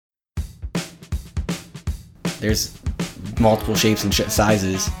There's multiple shapes and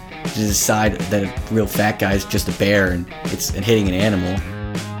sizes. Just decide that a real fat guy is just a bear and it's hitting an animal.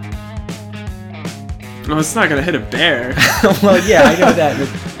 Well, it's not gonna hit a bear. Well, yeah, I know that.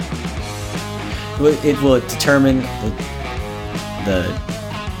 It will determine the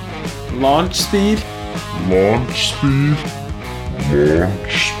Launch speed.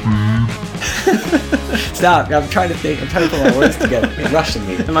 Stop! I'm trying to think. I'm trying to put my words together. You're rushing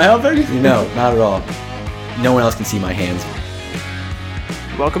me. Am I helping? No, not at all. No one else can see my hands.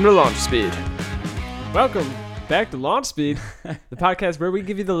 Welcome to Launch Speed. Welcome back to Launch Speed, the podcast where we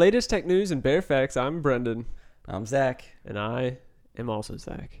give you the latest tech news and bear facts. I'm Brendan. I'm Zach. And I am also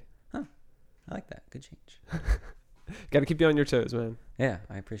Zach. Huh. I like that. Good change. Got to keep you on your toes, man. Yeah,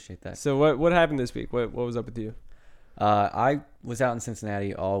 I appreciate that. So what happened this week? What was up with you? I was out in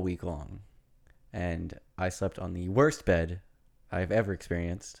Cincinnati all week long, and I slept on the worst bed I've ever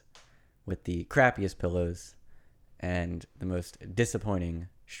experienced, with the crappiest pillows, and the most disappointing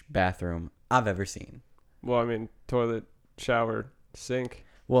bathroom I've ever seen. Well, I mean, toilet, shower, sink.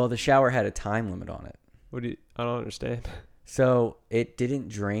 Well, the shower had a time limit on it. I don't understand. So it didn't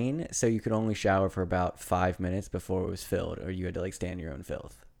drain, so you could only shower for about 5 minutes before it was filled, or you had to stand in your own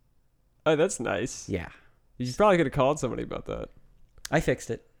filth. Oh, that's nice. Yeah. You probably could have called somebody about that. I fixed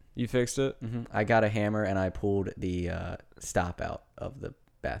it. You fixed it? Mm-hmm. I got a hammer and I pulled the stop out of the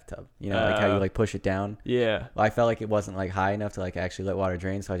bathtub. You know, like how you push it down? Yeah. Well, I felt like it wasn't high enough to actually let water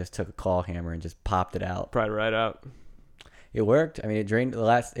drain, so I just took a claw hammer and just popped it out. Pried it right out. It worked. I mean, it drained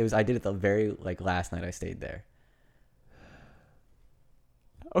I did it the very last night I stayed there.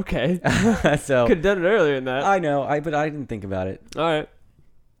 Okay. So could have done it earlier than that. I know, but I didn't think about it. All right.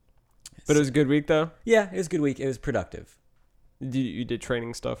 But it was a good week though? Yeah, it was a good week. It was productive. You did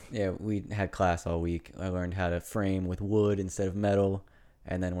training stuff? Yeah, we had class all week. I learned how to frame with wood instead of metal.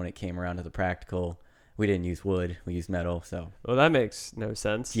 And then when it came around to the practical, we didn't use wood. We used metal. So. Well, that makes no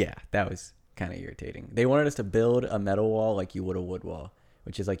sense. Yeah, that was kind of irritating. They wanted us to build a metal wall like you would a wood wall,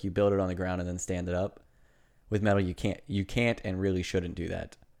 which is you build it on the ground and then stand it up. With metal, you can't and really shouldn't do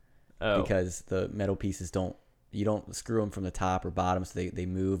that. Oh. Because the metal pieces you don't screw them from the top or bottom, so they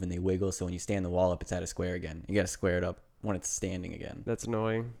move and they wiggle. So when you stand the wall up, it's at a square again. You got to square it up when it's standing again. That's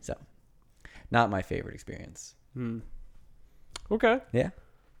annoying. So, not my favorite experience. Okay. Yeah.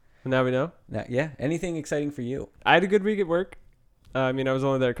 Now we know. Yeah. Anything exciting for you? I had a good week at work. I mean, I was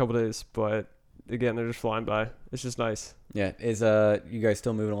only there a couple days, but again, they're just flying by. It's just nice. Yeah. Is you guys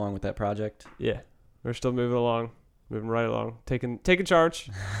still moving along with that project? Yeah. We're still moving right along, taking charge.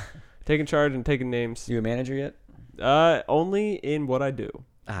 Taking charge and taking names. You a manager yet? Only in what I do.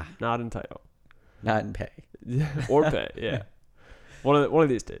 Not in title. Not in pay. Or pay, yeah. One of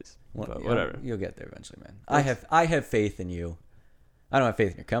these days. But whatever. You'll get there eventually, man. I have faith in you. I don't have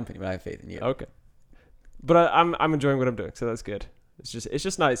faith in your company, but I have faith in you. Okay. But I'm enjoying what I'm doing, so that's good. It's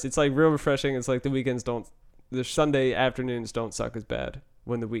just nice. It's real refreshing. It's the weekends the Sunday afternoons don't suck as bad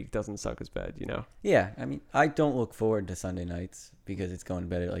when the week doesn't suck as bad, you know? Yeah, I mean, I don't look forward to Sunday nights because it's going to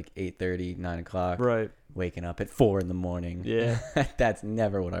bed at 8:30, 9 o'clock. Right. Waking up at 4 in the morning. Yeah. That's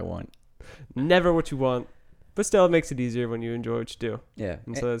never what I want. Never what you want. But still, it makes it easier when you enjoy what you do. Yeah.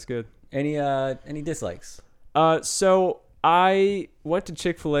 And so that's good. Any dislikes? So I went to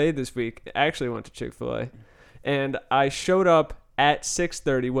Chick-fil-A this week. Actually went to Chick-fil-A. And I showed up at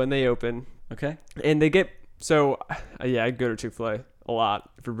 6:30 when they open. Okay. And they get... So, yeah, I go to Chick-fil-A a lot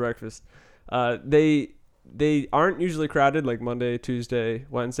for breakfast. They aren't usually crowded Monday, Tuesday,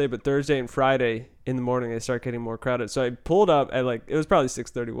 Wednesday, but Thursday and Friday in the morning they start getting more crowded. So I pulled up at it was probably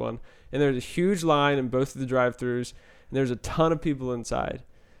 6:31, and there's a huge line in both of the drive-thrus, and there's a ton of people inside.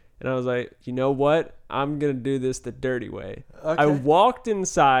 And I was like, you know what? I'm going to do this the dirty way. Okay. I walked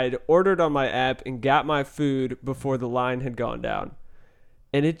inside, ordered on my app, and got my food before the line had gone down.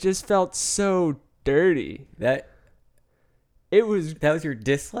 And it just felt so dirty. That was your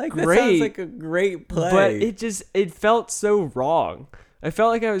dislike? Great. That sounds like a great play. But it felt so wrong. I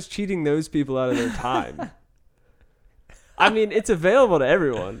felt like I was cheating those people out of their time. I mean, it's available to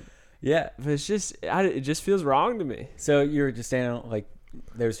everyone. Yeah. But it just feels wrong to me. So you were just standing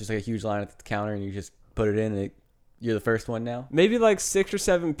there was just a huge line at the counter and you just put it in and you're the first one now? Maybe 6 or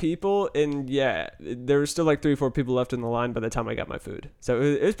 7 people, and yeah, there were still 3 or 4 people left in the line by the time I got my food. So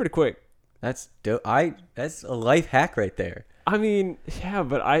it was pretty quick. That's dope. That's a life hack right there. I mean, yeah,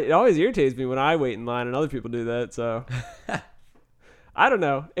 but it always irritates me when I wait in line and other people do that. So I don't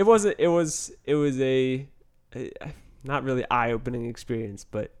know. It was a not really eye-opening experience,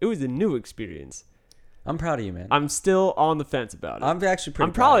 but it was a new experience. I'm proud of you, man. I'm still on the fence about it. I'm actually pretty.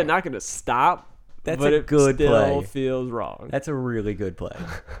 I'm probably not going to stop. That's but a good play. It still feels wrong. That's a really good play.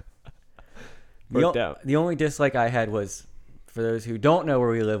 worked out. The only dislike I had was, for those who don't know where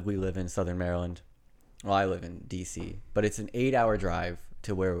we live in Southern Maryland. Well, I live in D.C., but it's an 8-hour drive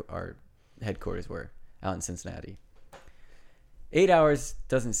to where our headquarters were, out in Cincinnati. 8 hours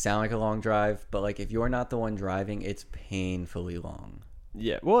doesn't sound like a long drive, but like if you're not the one driving, it's painfully long.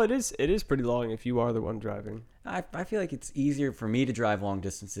 Yeah, well, it is pretty long if you are the one driving. I feel like it's easier for me to drive long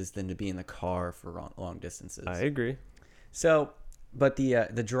distances than to be in the car for long distances. I agree. So, but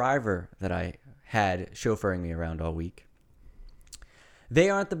the driver that I had chauffeuring me around all week, they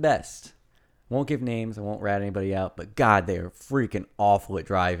aren't the best. Won't give names. I won't rat anybody out. But God, they are freaking awful at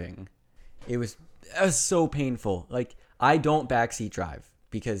driving. It was so painful. Like, I don't backseat drive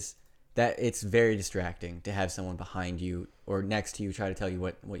because it's very distracting to have someone behind you or next to you try to tell you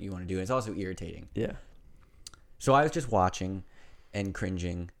what you want to do. And it's also irritating. Yeah. So I was just watching and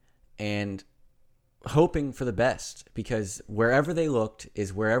cringing and hoping for the best because wherever they looked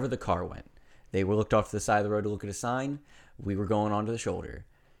is wherever the car went. They were looked off to the side of the road to look at a sign. We were going onto the shoulder.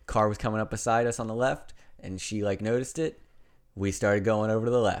 Car was coming up beside us on the left, and she noticed it. We started going over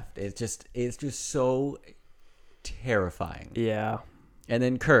to the left. It's just so terrifying. Yeah. And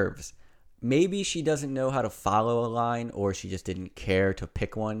then curves. Maybe she doesn't know how to follow a line, or she just didn't care to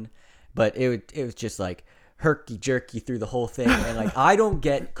pick one. But it was just like herky jerky through the whole thing. And I don't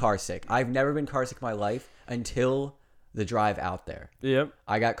get car sick. I've never been car sick in my life until the drive out there. Yep.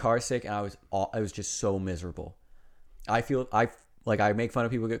 I got car sick, and I was just so miserable. I make fun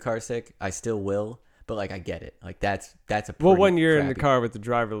of people who get car sick. I still will, but I get it. That's a well, when you're crappy. in the car with the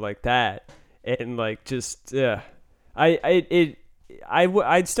driver like that, and just yeah, I'd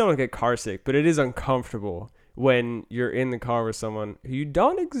still don't get car sick, but it is uncomfortable when you're in the car with someone who you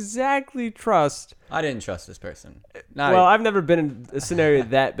don't exactly trust. I didn't trust this person. I've never been in a scenario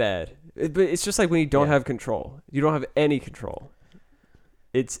that bad. But it's just like when you don't have control. You don't have any control.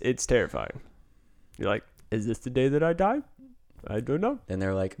 It's terrifying. You're like, is this the day that I die? I don't know. Then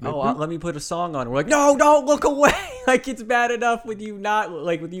they're like, let me put a song on. We're like, no, don't look away. It's bad enough with you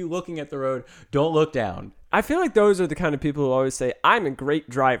with you looking at the road. Don't look down. I feel like those are the kind of people who always say, I'm a great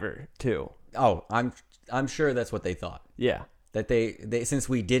driver too. Oh, I'm sure that's what they thought. Yeah. That they since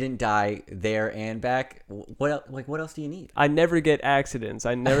we didn't die there and back, what else do you need? I never get accidents.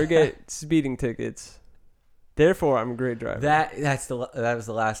 I never get speeding tickets. Therefore, I'm a great driver. That was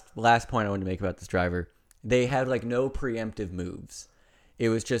the last point I wanted to make about this driver. They had no preemptive moves. It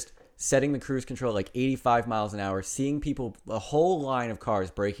was just setting the cruise control 85 miles an hour, seeing people, a whole line of cars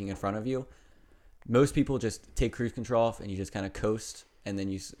braking in front of you. Most people just take cruise control off and you just kind of coast and then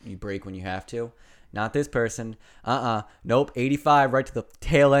you brake when you have to. Not this person. Nope. 85 right to the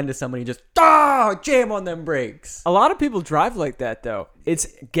tail end of somebody. Just jam on them brakes. A lot of people drive like that though. It's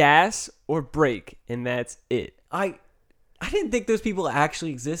gas or brake, and that's it. I didn't think those people actually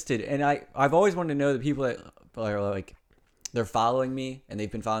existed, and I've always wanted to know the people that are they're following me, and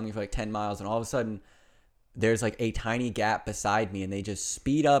they've been following me for 10 miles, and all of a sudden there's a tiny gap beside me, and they just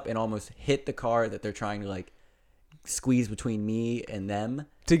speed up and almost hit the car that they're trying to squeeze between me and them.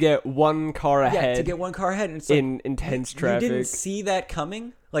 To get one car ahead. Yeah, to get one car ahead. And it's in intense traffic. You didn't see that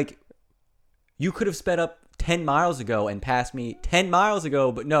coming? You could have sped up 10 miles ago and passed me 10 miles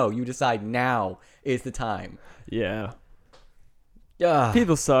ago, but no, you decide now is the time. Yeah. Yeah.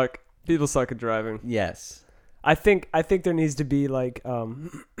 People suck. People suck at driving. Yes. I think there needs to be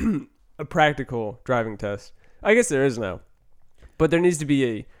a practical driving test. I guess there is now. But there needs to be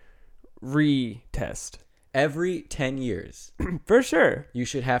a retest. Every 10 years. For sure. You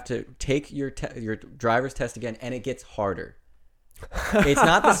should have to take your driver's test again, and it gets harder. It's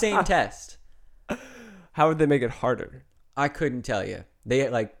not the same test. How would they make it harder? I couldn't tell you.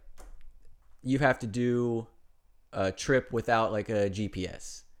 They you have to do a trip without a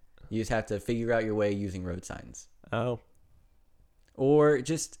GPS. You just have to figure out your way using road signs. Oh. Or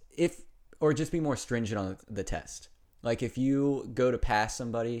just be more stringent on the test. If you go to pass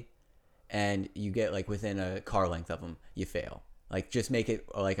somebody and you get within a car length of them, you fail. Just make it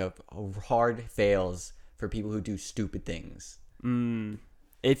a hard fails for people who do stupid things.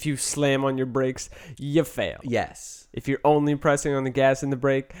 If you slam on your brakes, you fail. Yes. If you're only pressing on the gas and the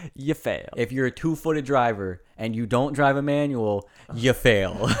brake, you fail. If you're a 2-footed driver and you don't drive a manual, you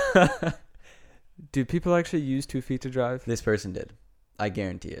fail. Do people actually use 2 feet to drive? This person did. I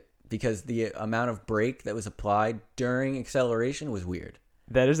guarantee it. Because the amount of brake that was applied during acceleration was weird.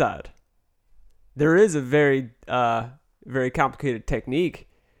 That is odd. There is a very, very complicated technique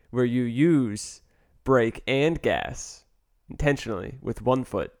where you use brake and gas intentionally with one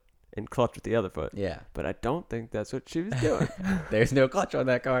foot and clutch with the other foot. Yeah. But I don't think that's what she was doing. There's no clutch on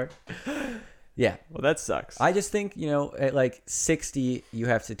that car. Yeah. Well, that sucks. I just think, at like 60, you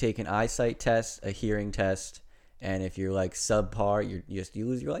have to take an eyesight test, a hearing test, and if you're like subpar, you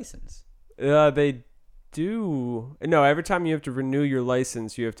lose your license. They do. No, every time you have to renew your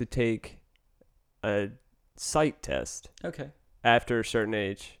license, you have to take a sight test. Okay. After a certain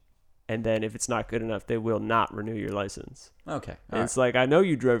age. And then if it's not good enough, they will not renew your license. Okay. And it's like, I know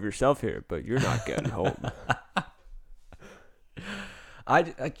you drove yourself here, but you're not getting home. Or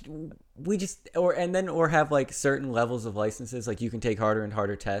have like certain levels of licenses. Like you can take harder and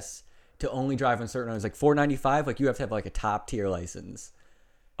harder tests to only drive on certain roads. Like 495, like you have to have like a top tier license.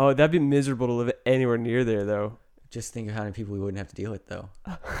 Oh, that'd be miserable to live anywhere near there, though. Just think of how many people we wouldn't have to deal with, though.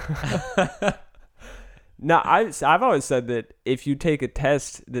 No, I've always said that if you take a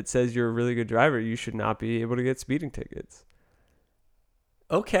test that says you're a really good driver, you should not be able to get speeding tickets.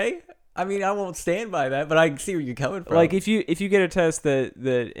 Okay. I mean, I won't stand by that, but I see where you're coming from. Like if you get a test that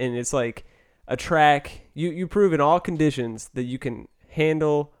and it's like a track, you prove in all conditions that you can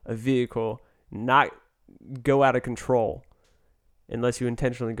handle a vehicle, not go out of control. Unless you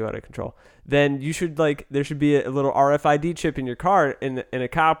intentionally go out of control, then you should there should be a little RFID chip in your car, and a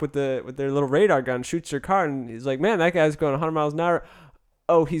cop with their little radar gun shoots your car, and he's like, "Man, that guy's going 100 miles an hour.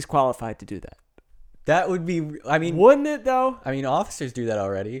 Oh, he's qualified to do that." That would be. I mean, wouldn't it though? I mean, officers do that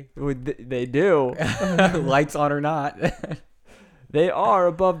already. They do. Lights on or not. They are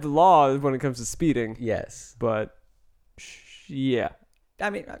above the law when it comes to speeding. Yes, but yeah. I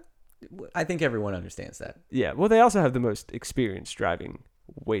mean, I think everyone understands that. Yeah. Well, they also have the most experience driving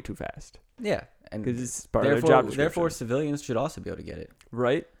way too fast. Yeah. And because it's part of their job description. Therefore, civilians should also be able to get it.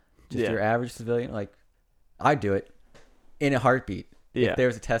 Right? Just your average civilian. Like, I'd do it in a heartbeat. Yeah. If there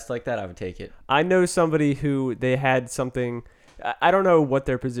was a test like that, I would take it. I know somebody who they had something. I don't know what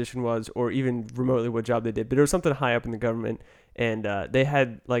their position was or even remotely what job they did, but it was something high up in the government. And they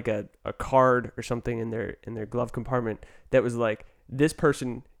had like a card or something in their glove compartment that was like, this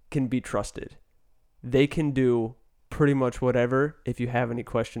person can be trusted. They can do pretty much whatever. If you have any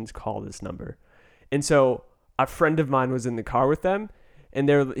questions, call this number. And so a friend of mine was in the car with them, and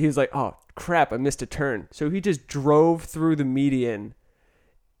he was like, oh crap, I missed a turn. So he just drove through the median,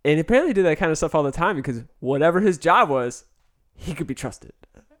 and apparently did that kind of stuff all the time because whatever his job was, he could be trusted.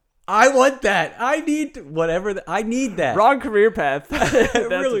 I want that. I need I need that. Wrong career path. That's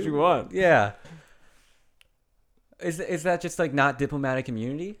really, what you want. Yeah. Is that just like not diplomatic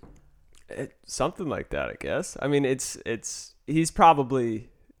immunity? Something like that, I guess. I mean, he's probably,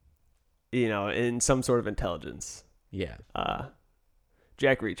 in some sort of intelligence. Yeah.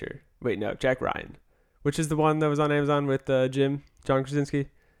 Jack Reacher. Wait, no, Jack Ryan. Which is the one that was on Amazon with John Krasinski?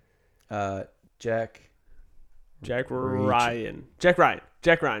 Jack Ryan. Jack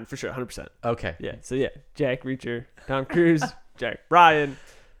Ryan, for sure, 100%. Okay. Yeah, so yeah, Jack Reacher, Tom Cruise, Jack Ryan,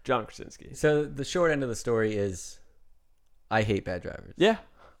 John Krasinski. So the short end of the story is I hate bad drivers. Yeah,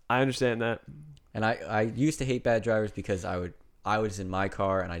 I understand that. And I used to hate bad drivers because I was in my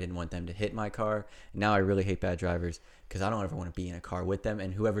car and I didn't want them to hit my car. Now I really hate bad drivers because I don't ever want to be in a car with them.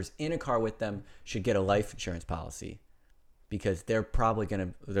 And whoever's in a car with them should get a life insurance policy because they're probably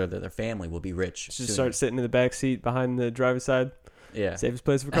their family will be rich. Just start sitting in the back seat behind the driver's side. Yeah. Safest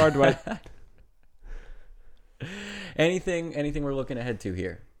place for car, Dwight. Anything we're looking ahead to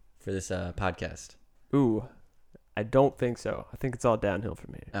here for this podcast? Ooh. I don't think so. I think it's all downhill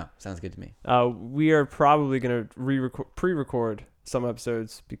from here. Oh, sounds good to me. We are probably going to pre-record some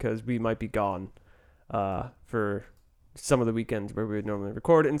episodes because we might be gone for some of the weekends where we would normally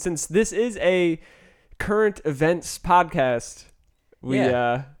record. And since this is a current events podcast, we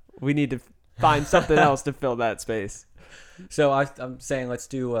need to find something else to fill that space. So I'm saying let's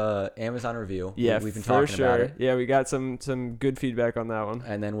do Amazon review. Yeah, we've been talking about it. Yeah, we got some good feedback on that one.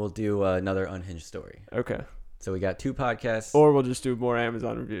 And then we'll do another unhinged story. Okay. So we got 2 podcasts. Or we'll just do more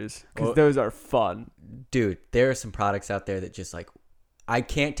Amazon reviews because those are fun. Dude, there are some products out there that just like, I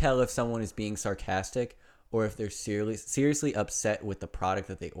can't tell if someone is being sarcastic or if they're seriously upset with the product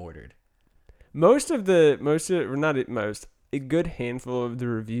that they ordered. A good handful of the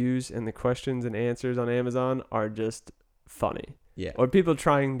reviews and the questions and answers on Amazon are just funny. Yeah. Or people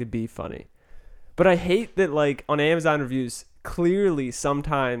trying to be funny. But I hate that like on Amazon reviews, clearly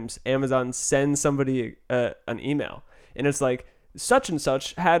sometimes Amazon sends somebody an email and it's like such and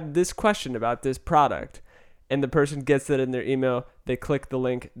such had this question about this product and the person gets that in their email, they click the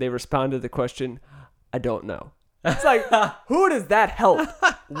link, they respond to the question, I don't know. It's like, who does that help?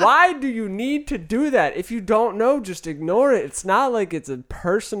 Why do you need to do that? If you don't know, just ignore it. It's not like it's a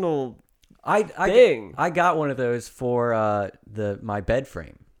personal thing. I got one of those for my bed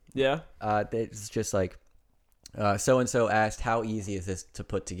frame. Yeah. It's just like so-and-so asked, how easy is this to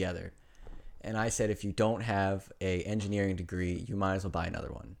put together? And I said, if you don't have a engineering degree, you might as well buy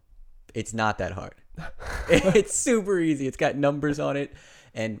another one. It's not that hard. It's super easy. It's got numbers on it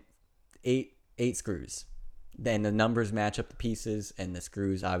and eight screws. Then the numbers match up the pieces, and the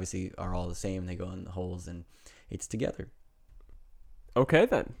screws obviously are all the same. They go in the holes, and it's together. Okay,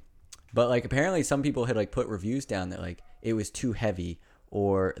 then. But like apparently some people had like put reviews down that like it was too heavy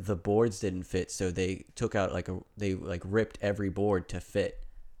or the boards didn't fit, so they took out they ripped every board to fit.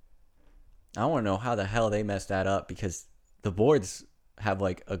 I want to know how the hell they messed that up, because the boards have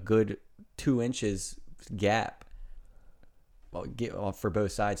like a good 2 inches gap for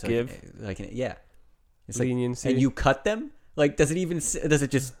both sides. So yeah, it's leniency. Like, and you cut them. Like, does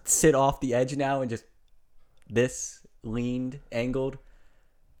it just sit off the edge now and just this leaned, angled?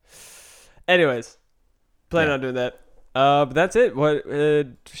 Anyways, plan on doing that. But that's it. What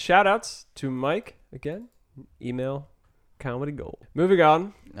shout outs to Mike again. Email comedy gold. Moving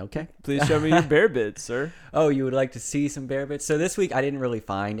on. Okay. Please show me your bear bits, sir. Oh, you would like to see some bear bits? So this week I didn't really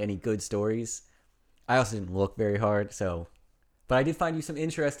find any good stories. I also didn't look very hard, but I did find you some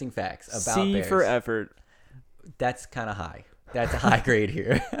interesting facts about bears. C for effort. That's kind of high. That's a high grade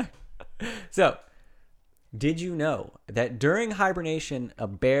here. So, did you know that during hibernation, a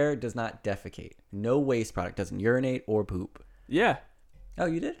bear does not defecate? No waste product, doesn't urinate or poop. Yeah. Oh,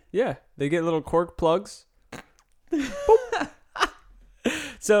 you did? Yeah. They get little cork plugs.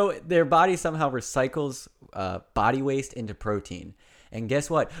 So their body somehow recycles body waste into protein. And guess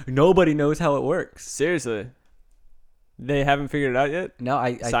what? Nobody knows how it works. Seriously. They haven't figured it out yet? No,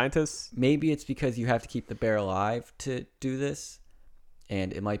 Scientists? Maybe it's because you have to keep the bear alive to do this.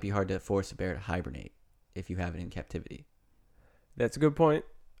 And it might be hard to force a bear to hibernate if you have it in captivity. That's a good point.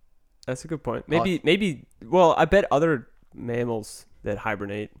 Maybe, well, I bet other mammals that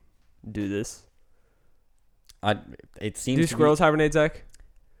hibernate do this. It seems do squirrels hibernate, Zach?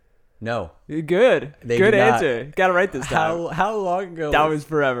 No. Good. Good answer. Got to write this down. How long ago? That was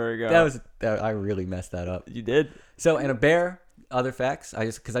forever ago. I really messed that up. You did. So, and a bear, other facts,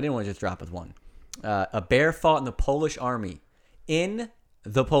 because I didn't want to just drop with one. A bear fought in the Polish army. Brendan,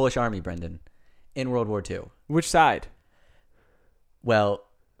 in World War II. Which side? Well,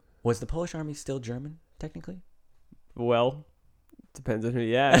 was the Polish army still German, technically? Well, depends on who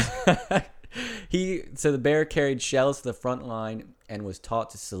you ask. So the bear carried shells to the front line and was taught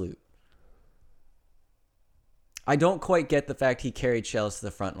to salute. I don't quite get the fact he carried shells to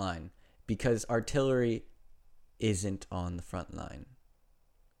the front line, because artillery isn't on the front line.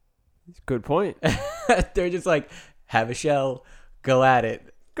 Good point. They're just like, have a shell, go at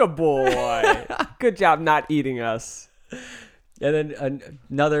it. Good boy. Good job not eating us. And then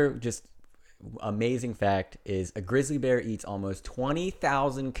another just amazing fact is a grizzly bear eats almost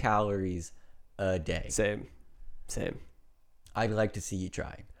 20,000 calories a day. Same. I'd like to see you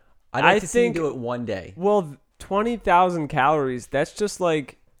try. I'd like to see you do it one day. Well, 20,000 calories, that's just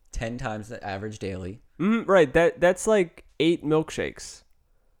like 10 times the average daily. Right. That's like 8 milkshakes.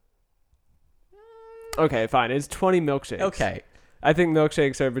 Okay, fine. It's 20 milkshakes. Okay. I think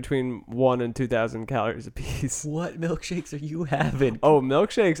milkshakes are between 1 and 2,000 calories a piece. What milkshakes are you having? Oh,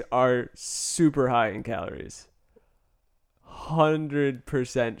 milkshakes are super high in calories.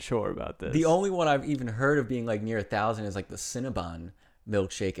 100% sure about this. The only one I've even heard of being like near 1,000 is like the Cinnabon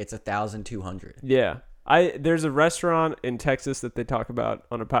milkshake. It's 1,200. Yeah. There's a restaurant in Texas that they talk about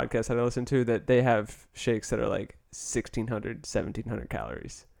on a podcast that I listen to that they have shakes that are like 1,600, 1,700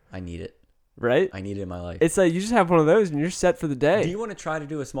 calories. I need it. Right? I need it in my life. It's like you just have one of those and you're set for the day. Do you want to try to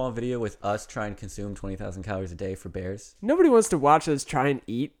do a small video with us trying to consume 20,000 calories a day for bears? Nobody wants to watch us try and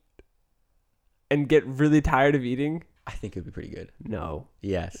eat and get really tired of eating. I think it would be pretty good. No.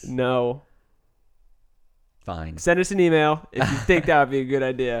 Yes. No. Fine. Send us an email if you think that would be a good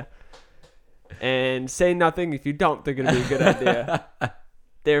idea. And say nothing if you don't think it would be a good idea.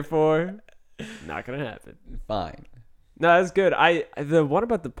 Therefore, not going to happen. Fine. No, that's good. The one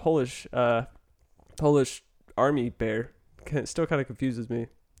about the Polish army bear still kind of confuses me.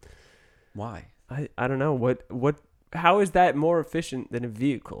 Why? I don't know. How is that more efficient than a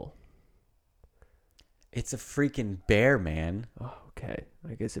vehicle? It's a freaking bear, man. Oh, okay.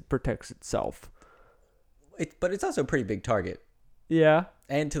 I guess it protects itself. But it's also a pretty big target. Yeah.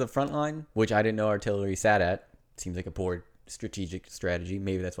 And to the front line, which I didn't know artillery sat at. Seems like a poor strategic strategy.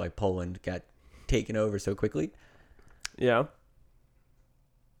 Maybe that's why Poland got taken over so quickly. Yeah.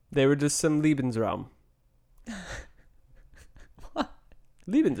 They were just some Lebensraum. What?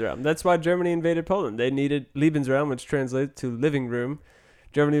 Lebensraum. That's why Germany invaded Poland. They needed Lebensraum, which translates to living room.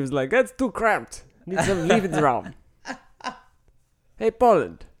 Germany was like, that's too cramped. Need some Lebensraum. Hey,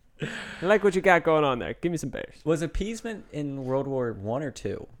 Poland. I like what you got going on there. Give me some bears. Was appeasement in World War I or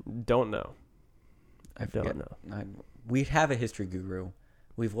II? Don't know. I don't know. We have a history guru.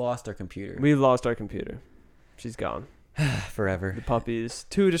 We've lost our computer. We've lost our computer. She's gone. Forever. The puppy is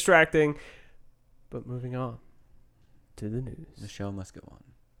too distracting. But moving on to the news. The show must go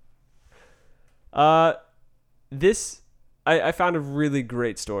on. I found a really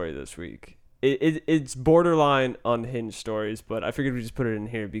great story this week. It's borderline unhinged stories, but I figured we just put it in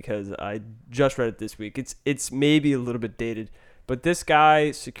here because I just read it this week. It's maybe a little bit dated, but this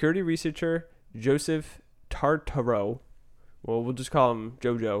guy, security researcher Joseph Tartareau, well, we'll just call him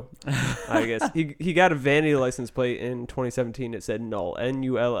JoJo, I guess. He got a vanity license plate in 2017. It said null,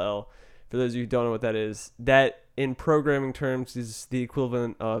 Null. For those of you who don't know what that is, that in programming terms is the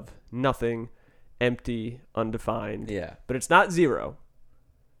equivalent of nothing, empty, undefined. Yeah. But it's not zero.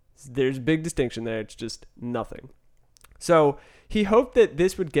 There's a big distinction there. It's just nothing. So he hoped that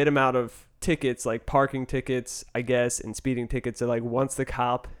this would get him out of tickets, like parking tickets, I guess, and speeding tickets. So like once the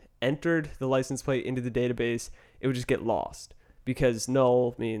cop entered the license plate into the database, it would just get lost because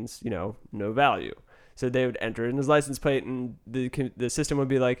null means, no value. So they would enter in his license plate and the system would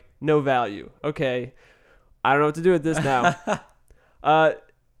be like, no value. Okay, I don't know what to do with this now.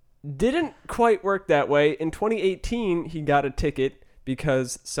 Didn't quite work that way. In 2018, he got a ticket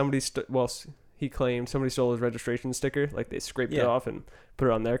because he claimed somebody stole his registration sticker. Like they scraped it off and put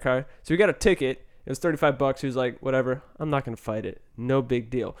it on their car. So he got a ticket. It was $35. He was like, whatever, I'm not going to fight it. No big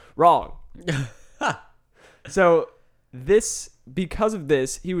deal. Wrong. So because of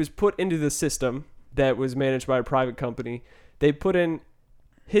this, he was put into the system that was managed by a private company. They put in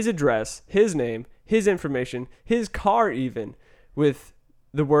his address, his name, his information, his car even, with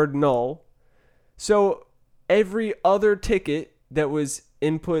the word null. So every other ticket that was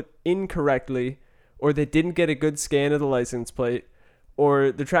input incorrectly, or they didn't get a good scan of the license plate, or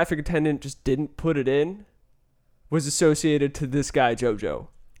the traffic attendant just didn't put it in, was associated to this guy, JoJo.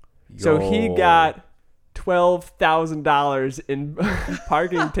 So he got $12,000 in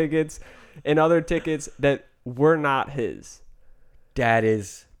parking tickets and other tickets that were not his.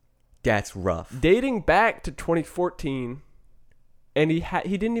 That's rough. Dating back to 2014, and he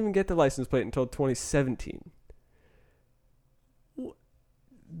didn't even get the license plate until 2017.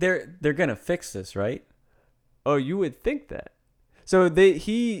 They're gonna fix this, right? Oh, you would think that. So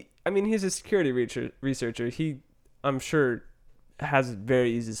he's a security researcher. I'm sure, has a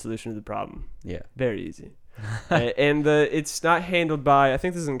very easy solution to the problem. Yeah, very easy. And it's not handled by, I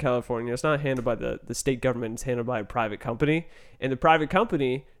think this is in California, it's not handled by the state government, it's handled by a private company, and the private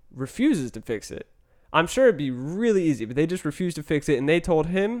company refuses to fix it. I'm sure it'd be really easy, but they just refuse to fix it, and they told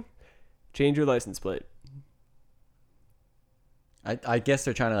him, change your license plate. I guess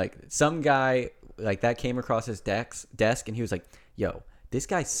they're trying to, some guy like that came across his desk and he was like, yo, this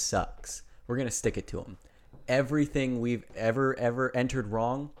guy sucks. We're going to stick it to him. Everything we've ever entered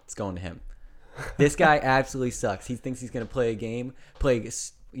wrong, it's going to him. This guy absolutely sucks. He thinks he's going to play a game,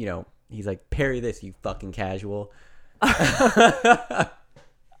 he's like, parry this, you fucking casual.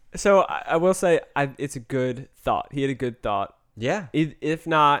 So I will say it's a good thought. He had a good thought. Yeah. If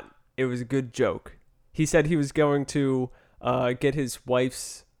not, it was a good joke. He said he was going to get his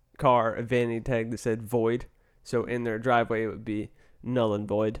wife's car a vanity tag that said void. So in their driveway, it would be null and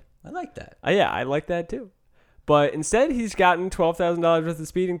void. I like that. Yeah, I like that too. But instead, he's gotten $12,000 worth of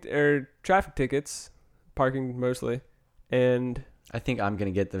speeding or traffic tickets, parking mostly, and I think I'm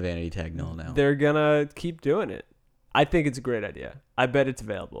gonna get the vanity tag null now. They're gonna keep doing it. I think it's a great idea. I bet it's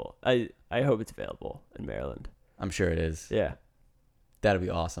available. I hope it's available in Maryland. I'm sure it is. Yeah, that'd be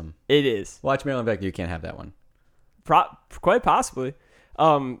awesome. It is. Watch Maryland back. You can't have that one. Quite possibly.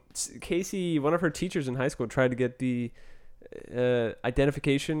 Casey, one of her teachers in high school, tried to get the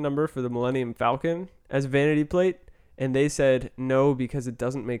identification number for the Millennium Falcon as a vanity plate, and they said no because it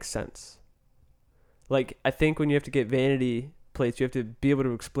doesn't make sense. Like, I think when you have to get vanity plates, you have to be able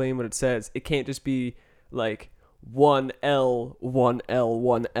to explain what it says. It can't just be like 1L,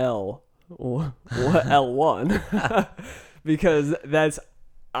 1L, 1L, 1L1 because that's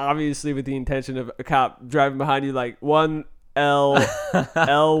obviously with the intention of a cop driving behind you like 1L,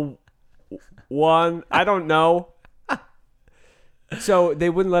 L1. I don't know. So they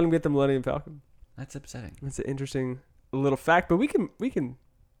wouldn't let him get the Millennium Falcon. That's upsetting. That's an interesting little fact, but we can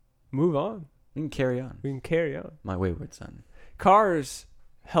move on. We can carry on. My wayward son. Cars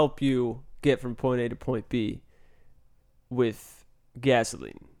help you get from point A to point B with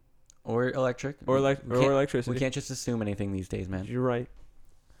gasoline. Or electric. Or electricity. We can't just assume anything these days, man. You're right.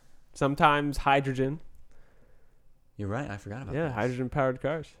 Sometimes hydrogen. You're right. I forgot about that. Yeah, hydrogen-powered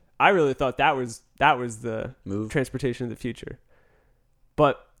cars. I really thought that was the move, transportation of the future.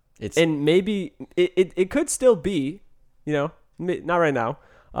 But maybe it could still be, not right now.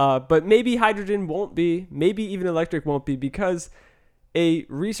 But maybe hydrogen won't be, maybe even electric won't be, because a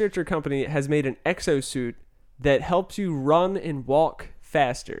researcher company has made an exosuit that helps you run and walk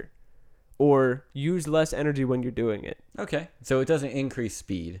faster or use less energy when you're doing it. Okay. So it doesn't increase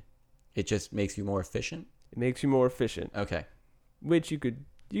speed. It just makes you more efficient? It makes you more efficient. Okay. Which you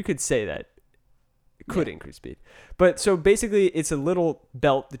could say that it could increase speed. But so basically it's a little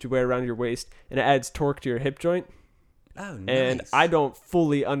belt that you wear around your waist, and it adds torque to your hip joint. Oh, nice. And I don't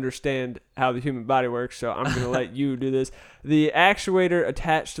fully understand how the human body works, so I'm going to let you do this. The actuator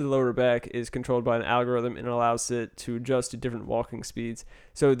attached to the lower back is controlled by an algorithm and allows it to adjust to different walking speeds.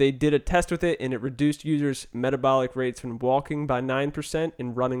 So they did a test with it, and it reduced users' metabolic rates when walking by 9%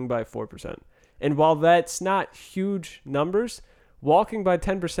 and running by 4%. And while that's not huge numbers, walking by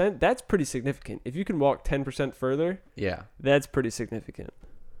 10%, that's pretty significant. If you can walk 10% further, yeah, that's pretty significant.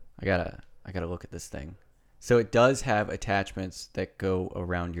 I gotta look at this thing. So it does have attachments that go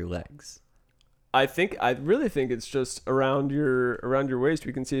around your legs. I really think it's just around your waist.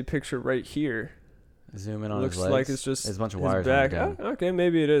 We can see a picture right here. Zoom in on Looks his legs. like it's just there's a bunch of his wires back. running down. Oh, okay,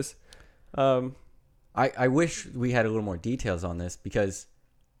 maybe it is. I wish we had a little more details on this because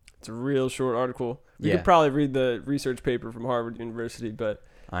it's a real short article. We Yeah. could probably read the research paper from Harvard University, but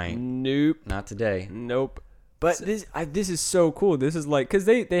I ain't. nope, Not today. nope. But this is so cool. This is like, because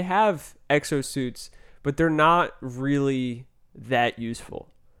they have exosuits, but they're not really that useful.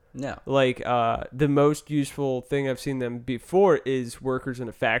 No. Like the most useful thing I've seen them before is workers in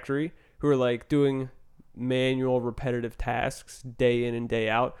a factory who are like doing manual repetitive tasks day in and day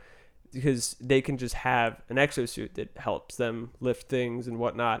out, because they can just have an exosuit that helps them lift things and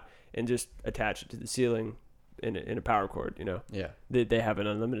whatnot and just attach it to the ceiling in a power cord, you know. Yeah. They have an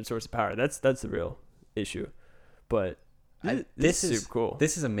unlimited source of power. That's the real issue. But this is super cool.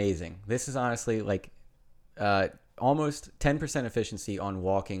 This is amazing. This is honestly like almost 10% efficiency on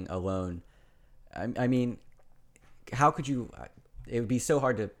walking alone. I mean, how could you? It would be so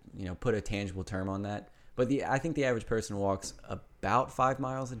hard to put a tangible term on that. But I think the average person walks about 5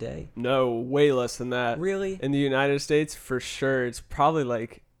 miles a day. No, way less than that. Really? In the United States, for sure, it's probably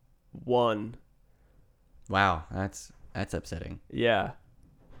like 1. Wow, that's upsetting. Yeah.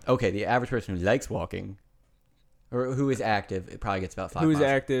 Okay, the average person who likes walking, or who is active, it probably gets about 5 miles. Who's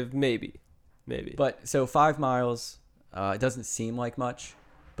active? Maybe. But so 5 miles, it doesn't seem like much,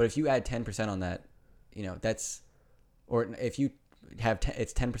 but if you add 10% on that, that's, or if you have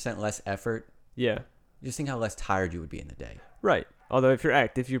it's 10% less effort. Yeah. Just think how less tired you would be in the day. Right. Although if you're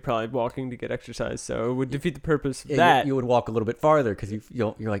active, you're probably walking to get exercise, so it would defeat the purpose of that. You would walk a little bit farther because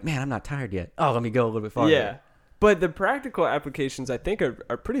you're like, man, I'm not tired yet. Oh, let me go a little bit farther. Yeah. But the practical applications, I think, are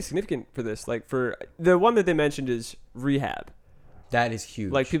pretty significant for this. Like, for the one that they mentioned is rehab. That is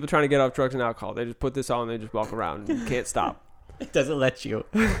huge. Like, people trying to get off drugs and alcohol. They just put this on and they just walk around and can't stop. It doesn't let you.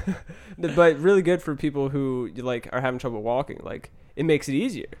 But really good for people who, like, are having trouble walking. Like, it makes it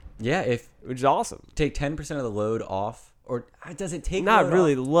easier. Yeah, which is awesome. Take 10% of the load off, or does it take not load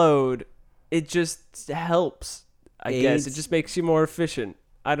really off? Load. It just helps, I guess. It just makes you more efficient.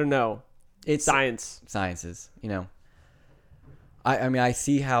 I don't know. It's Sciences, I mean, I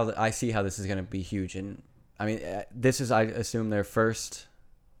see how this is going to be huge, and I mean, this is, I assume, their first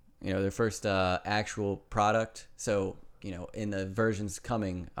actual product. So, in the versions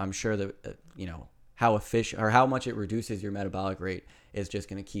coming, I'm sure that how efficient or how much it reduces your metabolic rate is just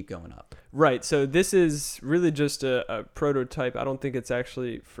going to keep going up. Right. So this is really just a prototype. I don't think it's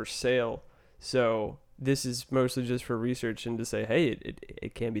actually for sale. So this is mostly just for research and to say, hey,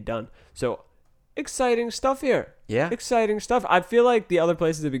 it can be done. So exciting stuff here. Yeah. Exciting stuff. I feel like the other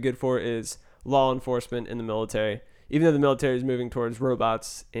places it'd be good for is law enforcement and the military, even though the military is moving towards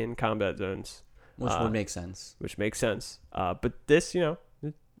robots in combat zones. Which would make sense. But this,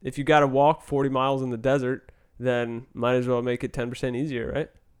 if you got to walk 40 miles in the desert, then might as well make it 10% easier, right?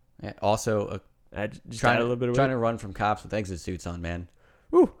 Yeah. Also, add a little bit of trying to run from cops with exit suits on, man.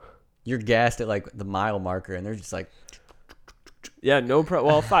 Woo. You're gassed at like the mile marker, and they're just like, yeah, no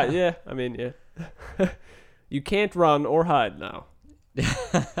problem. Well, fine. Yeah, I mean, yeah. You can't run or hide now.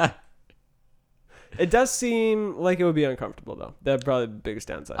 It does seem like it would be uncomfortable, though. That's probably the biggest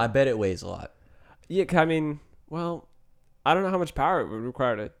downside. I bet it weighs a lot. Yeah, I mean, well, I don't know how much power it would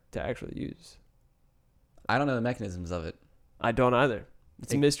require to actually use. I don't know the mechanisms of it. I don't either.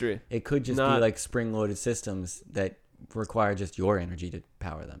 It's a mystery. It could just be like spring-loaded systems that require just your energy to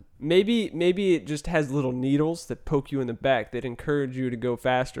power them. Maybe it just has little needles that poke you in the back that encourage you to go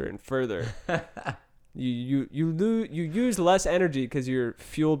faster and further. You use less energy because you're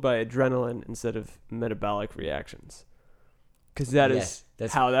fueled by adrenaline instead of metabolic reactions. Because that's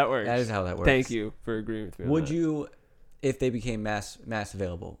how that works. That is how that works. Thank you for agreeing with me. Would you, if they became mass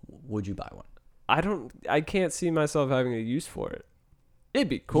available, would you buy one? I can't see myself having a use for it. It'd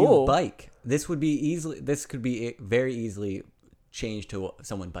be cool. You bike. This could be very easily changed to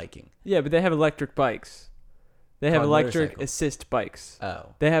someone biking. Yeah, but they have electric bikes. They have Called electric motorcycles. assist bikes.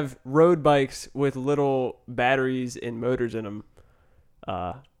 Oh. They have road bikes with little batteries and motors in them.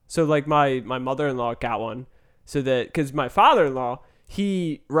 So like my mother-in-law got one, so that because my father-in-law,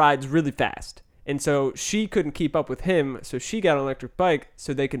 he rides really fast, and so she couldn't keep up with him, so she got an electric bike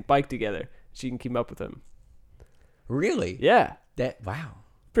so they can bike together. She can keep up with him. Really? Yeah, Wow.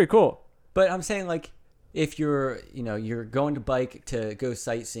 pretty cool. But I'm saying, like, if you're going to bike to go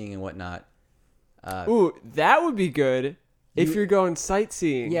sightseeing and whatnot. Ooh, that would be good if you're going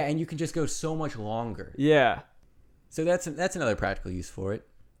sightseeing. Yeah, and you can just go so much longer. Yeah. So that's another practical use for it.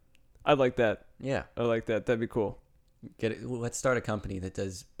 I like that. Yeah. I like that. That'd be cool. Let's start a company that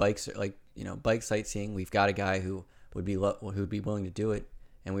does bikes, like, bike sightseeing. We've got a guy who would be willing to do it,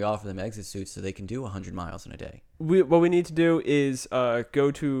 and we offer them exit suits so they can do 100 miles in a day. What we need to do is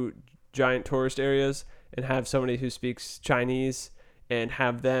go to giant tourist areas and have somebody who speaks Chinese and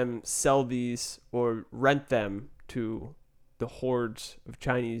have them sell these or rent them to the hordes of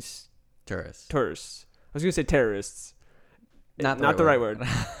Chinese Tourists. I was going to say terrorists. Not the right word.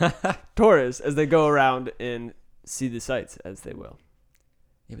 Tourists, as they go around and see the sights as they will.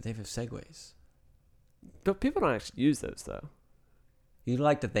 Yeah, but they have segways. But people don't actually use those, though. You'd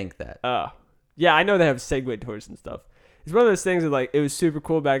like to think that. Yeah, I know they have Segway tours and stuff. It's one of those things that, like, it was super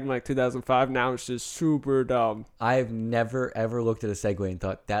cool back in, like, 2005. Now it's just super dumb. I've never, ever looked at a Segway and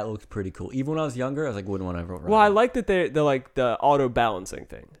thought, that looks pretty cool. Even when I was younger, I was like, wouldn't want to ever ride. Well, I like that they're like the auto balancing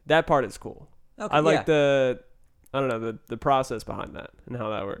thing. That part is cool. Okay, I like the process behind that and how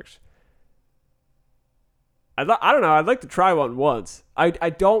that works. I don't know. I'd like to try one once. I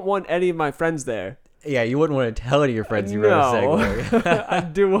don't want any of my friends there. Yeah, you wouldn't want to tell any of your friends you rode a Segway. I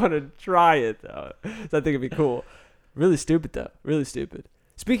do want to try it, though. So I think it'd be cool. Really stupid, though. Really stupid.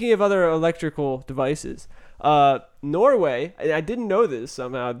 Speaking of other electrical devices, Norway, and I didn't know this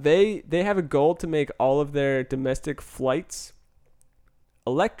somehow, they have a goal to make all of their domestic flights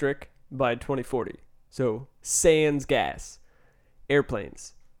electric by 2040. So, sans gas.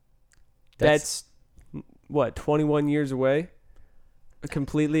 Airplanes. That's what, 21 years away?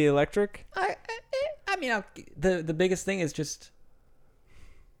 Completely electric? I mean, the biggest thing is just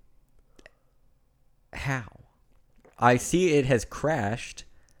how. I see it has crashed.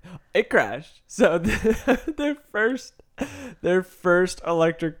 It crashed. So their first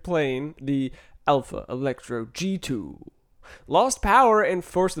electric plane, the Alpha Electro G2, lost power and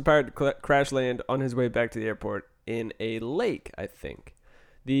forced the pilot to crash land on his way back to the airport in a lake, I think.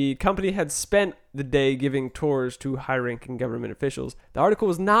 The company had spent the day giving tours to high-ranking government officials. The article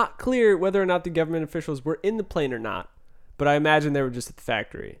was not clear whether or not the government officials were in the plane or not, but I imagine they were just at the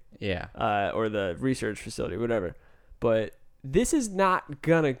factory. Yeah. Or the research facility, whatever. But this is not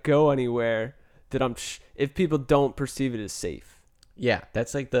gonna go anywhere that if people don't perceive it as safe. Yeah,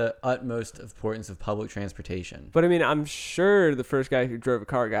 that's like the utmost importance of public transportation. But I mean, I'm sure the first guy who drove a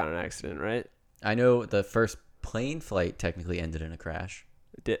car got in an accident, right? I know the first plane flight technically ended in a crash.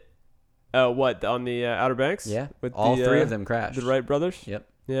 What, on the Outer Banks? Yeah, with all three of them crashed. The Wright brothers? Yep.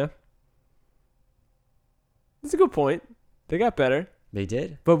 Yeah. That's a good point. They got better. They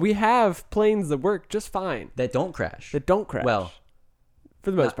did. But we have planes that work just fine. That don't crash. Well,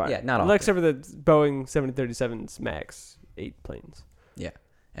 for the most part. Yeah, not all. often. Except for the Boeing 737's MAX 8 planes. Yeah.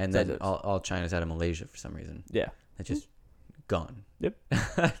 And then all China's out of Malaysia for some reason. Yeah. That's just gone. Yep.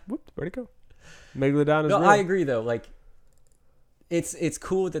 Whoops, where'd it go? Megalodon is real. I agree, though. Like, it's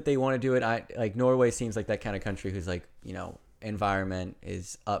cool that they want to do it. Norway seems like that kind of country who's like, environment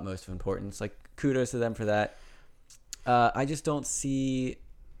is utmost of importance. Like, kudos to them for that. I just don't see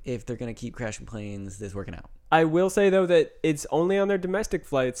if they're going to keep crashing planes this working out. I will say, though, that it's only on their domestic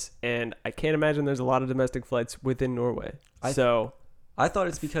flights, and I can't imagine there's a lot of domestic flights within Norway. I thought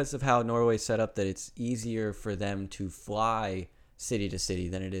it's because of how Norway's set up that it's easier for them to fly city to city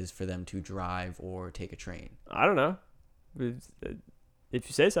than it is for them to drive or take a train. I don't know. If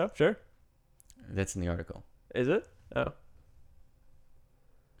you say so, sure. That's in the article. Is it? Oh.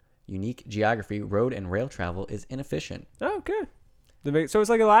 Unique geography, road and rail travel is inefficient. Oh, okay. So it's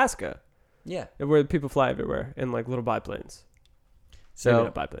like Alaska. Yeah. Where people fly everywhere in like little biplanes. So maybe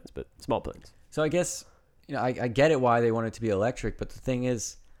not biplanes, but small planes. So I guess, I get it why they want it to be electric, but the thing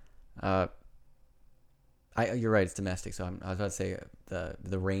is, you're right, it's domestic. So I was about to say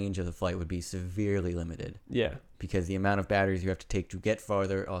the range of the flight would be severely limited. Yeah. Because the amount of batteries you have to take to get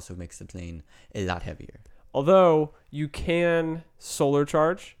farther also makes the plane a lot heavier. Although you can solar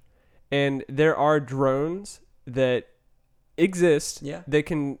charge, and there are drones that exist Yeah. that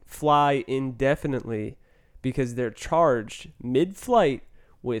can fly indefinitely because they're charged mid-flight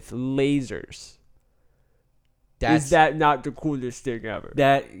with lasers. Is that not the coolest thing ever?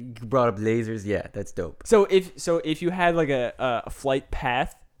 That you brought up lasers. Yeah, that's dope. So if you had like a flight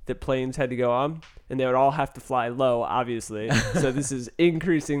path that planes had to go on, and they would all have to fly low, obviously. So this is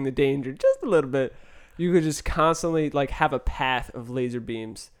increasing the danger just a little bit. You could just constantly like have a path of laser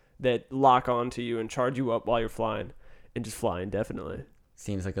beams that lock onto you and charge you up while you're flying, and just fly indefinitely.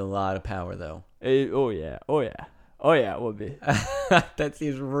 Seems like a lot of power, though. It would be. That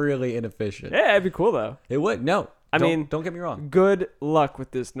seems really inefficient. Yeah, it'd be cool though. It would. No, I mean, don't get me wrong. Good luck with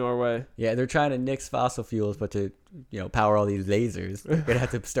this, Norway. Yeah, they're trying to nix fossil fuels, but to power all these lasers, they're gonna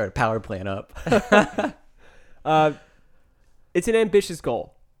have to start a power plant up. It's an ambitious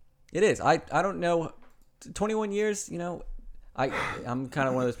goal. It is. I don't know. 21 years. I'm kind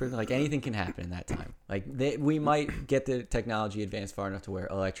of one of those people. Like anything can happen in that time. Like we might get the technology advanced far enough to where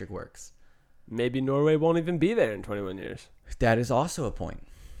electric works. Maybe Norway won't even be there in 21 years. That is also a point.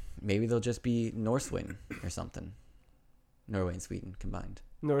 Maybe they'll just be Northwind or something. Norway and Sweden combined.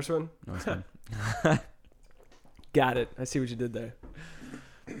 Norseman? Northwind. Got it. I see what you did there.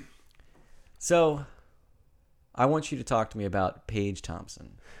 So, I want you to talk to me about Paige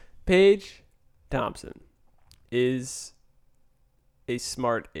Thompson. Paige Thompson is a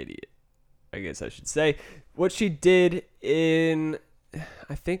smart idiot, I guess I should say. What she did in,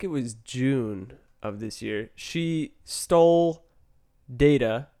 I think it was June of this year, she stole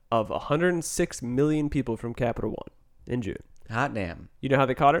data of 106 million people from Capital One in June. Hot damn. You know how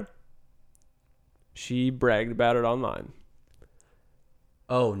they caught her? She bragged about it online.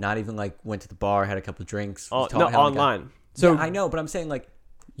 Oh, not even like went to the bar, had a couple of drinks. No, online. So yeah, I know, but I'm saying like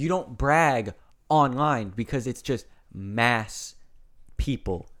you don't brag online because it's just mass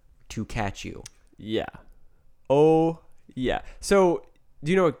people to catch you. Yeah. Oh, yeah. So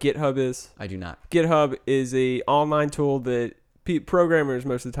do you know what GitHub is? I do not. GitHub is a online tool that programmers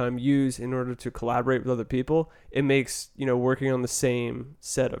most of the time use in order to collaborate with other people. It makes, working on the same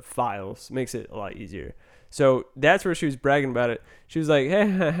set of files makes it a lot easier. So that's where she was bragging about it. She was like, "Hey,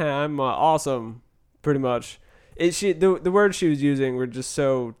 I'm awesome," pretty much. The words she was using were just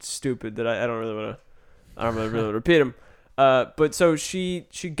so stupid that I don't really want to repeat them. But so she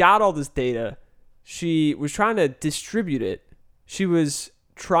got all this data. She was trying to distribute it. She was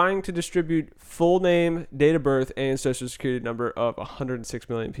trying to distribute full name, date of birth, and social security number of 106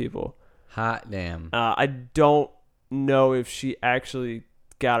 million people. Hot damn. I don't know if she actually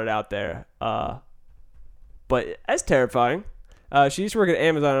got it out there. But that's terrifying. She used to work at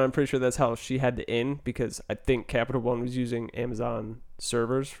Amazon, and I'm pretty sure that's how she had to in, because I think Capital One was using Amazon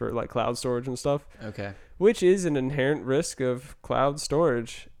servers for like cloud storage and stuff. Okay. Which is an inherent risk of cloud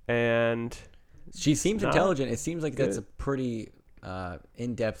storage. And she seems intelligent. It seems like good. That's a pretty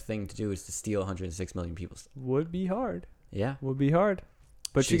in-depth thing to do, is to steal 106 million people. Would be hard. Yeah. Would be hard.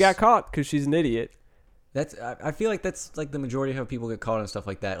 But she got caught because she's an idiot. I feel like that's like the majority of how people get caught on stuff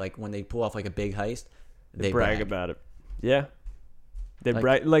like that. Like when they pull off like a big heist, they brag about it. Yeah. They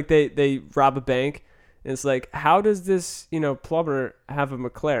like, they rob a bank, and it's like, how does this, plumber have a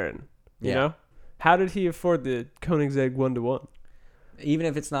McLaren? You know? How did he afford the Koenigsegg 1-to-1? Even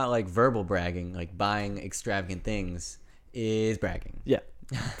if it's not like verbal bragging, like buying extravagant things is bragging. Yeah.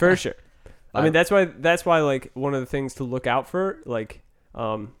 For sure. I mean, that's why like one of the things to look out for, like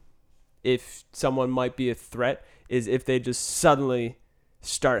if someone might be a threat, is if they just suddenly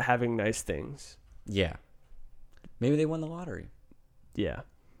start having nice things. Yeah. Maybe they won the lottery. Yeah.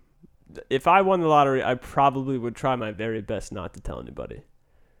 If I won the lottery, I probably would try my very best not to tell anybody.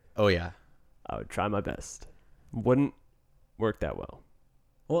 Oh, yeah. I would try my best. Wouldn't work that well.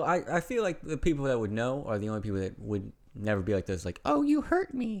 Well, I feel like the people that would know are the only people that would never be like this. Like, oh, you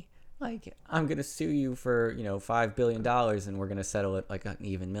hurt me. Like, I'm going to sue you for, $5 billion and we're going to settle it like an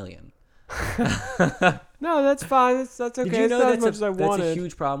even million. No, that's fine. That's okay. Did you know that's a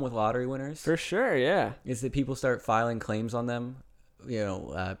huge problem with lottery winners? For sure, yeah. Is that people start filing claims on them,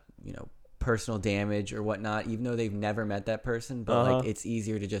 personal damage or whatnot, even though they've never met that person. But like, it's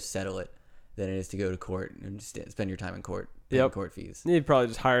easier to just settle it than it is to go to court and just spend your time in court. Paying court fees. You'd probably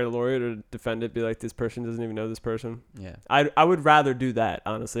just hire a lawyer to defend it. Be like, this person doesn't even know this person. Yeah. I would rather do that,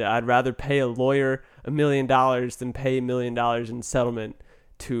 honestly. I'd rather pay a lawyer $1 million than pay $1 million in settlement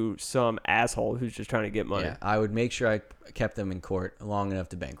to some asshole who's just trying to get money. Yeah, I would make sure I kept them in court long enough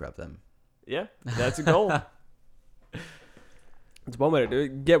to bankrupt them. Yeah, that's a goal. It's one way to do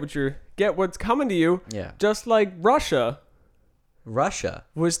it. Get what's coming to you. Yeah. Just like Russia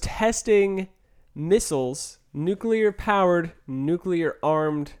was testing missiles, nuclear-powered,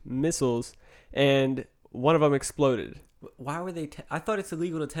 nuclear-armed missiles, and one of them exploded. Why were they? I thought it's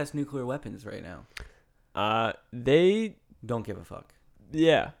illegal to test nuclear weapons right now. They don't give a fuck.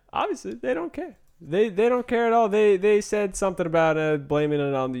 Yeah, obviously they don't care. They don't care at all. They said something about blaming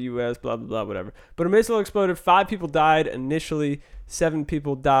it on the U.S. Blah blah blah whatever. But a missile exploded. 5 people died initially. 7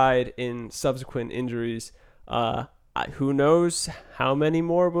 people died in subsequent injuries. Who knows how many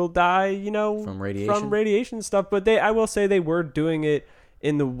more will die? You know, from radiation stuff. But I will say they were doing it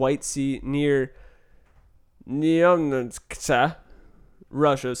in the White Sea near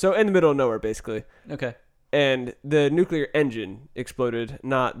Russia, so in the middle of nowhere, basically. Okay. And the nuclear engine exploded,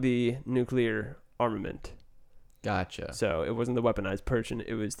 not the nuclear armament. Gotcha. So it wasn't the weaponized person;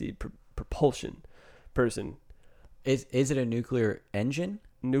 it was the propulsion person. Is it a nuclear engine?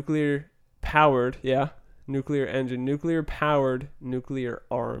 Nuclear powered, yeah. Nuclear engine, nuclear powered, nuclear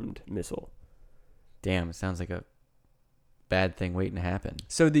armed missile. Damn, it sounds like a bad thing waiting to happen.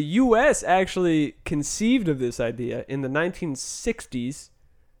 So the U.S. actually conceived of this idea in the 1960s,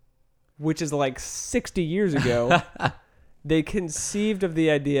 which is like 60 years ago. They conceived of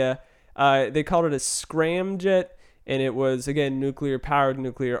the idea. They called it a scramjet, and it was, again, nuclear powered,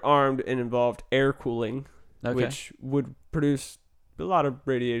 nuclear armed, and involved air cooling, which would produce a lot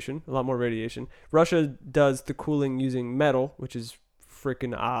more radiation. Russia does the cooling using metal, which is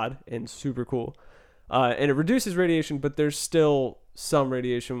freaking odd and super cool. And it reduces radiation, but there's still some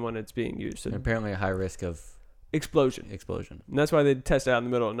radiation when it's being used. So and apparently a high risk of explosion. And that's why they test it out in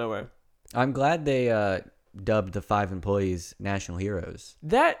the middle of nowhere. I'm glad they dubbed the 5 employees national heroes.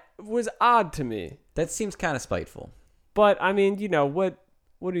 That was odd to me. That seems kind of spiteful. But, I mean, you know, what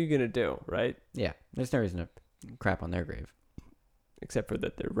are you going to do, right? Yeah, there's no reason to crap on their grave. Except for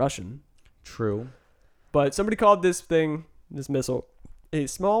that they're Russian. True. But somebody called this missile, a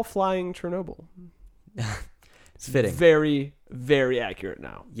small flying Chernobyl. It's fitting. Very, very accurate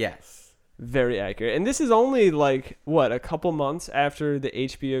now. Yes. Very accurate. And this is only like, a couple months after the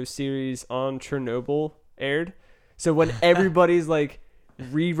HBO series on Chernobyl aired. So when everybody's like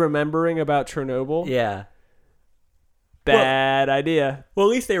remembering about Chernobyl. Yeah. Bad idea. Well,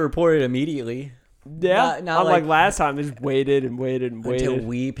 at least they reported immediately. Yeah. Not like last time, they just waited until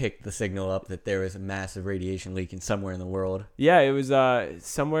we picked the signal up that there was a massive radiation leaking somewhere in the world. Yeah, it was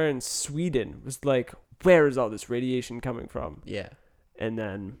somewhere in Sweden. It was like, where is all this radiation coming from? Yeah. And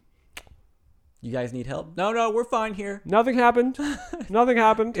then, you guys need help? No, we're fine here. Nothing happened. Nothing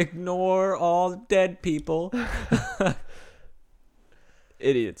happened. Ignore all the dead people.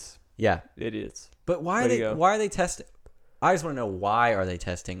 Idiots. Yeah. Idiots. But why are they testing? I just want to know, why are they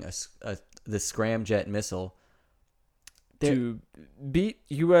testing the scramjet missile to beat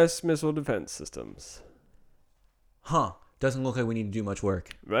U.S. missile defense systems? Doesn't look like we need to do much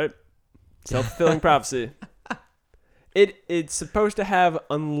work. Right. Self-fulfilling prophecy. It's supposed to have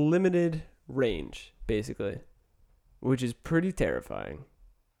unlimited range, basically, which is pretty terrifying.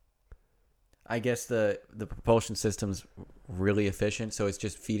 I guess the propulsion system's really efficient, so it's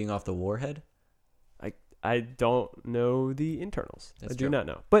just feeding off the warhead. I don't know the internals. That's I do true. not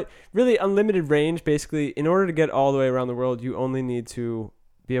know. But really, unlimited range, basically, in order to get all the way around the world, you only need to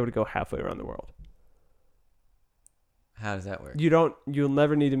be able to go halfway around the world. How does that work? You'll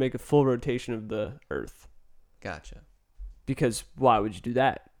never need to make a full rotation of the Earth. Gotcha. Because why would you do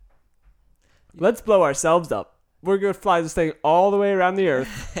that? Let's blow ourselves up. We're going to fly this thing all the way around the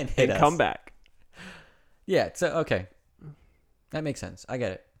Earth and come back. Yeah, so, okay. That makes sense. I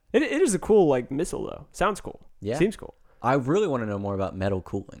get it. It is a cool, missile, though. Sounds cool. Yeah. Seems cool. I really want to know more about metal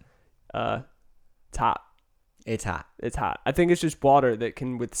cooling. It's hot. It's hot. It's hot. I think it's just water that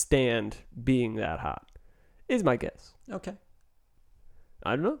can withstand being that hot, is my guess. Okay.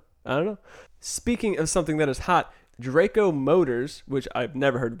 I don't know. Speaking of something that is hot, Draco Motors, which I've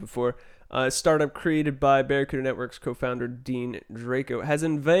never heard of before, a startup created by Barracuda Networks co-founder Dean Draco, has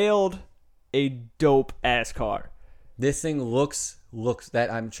unveiled a dope-ass car. This thing looks that,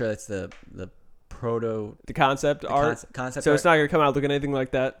 I'm sure that's the concept art. Concept so art. It's not going to come out looking anything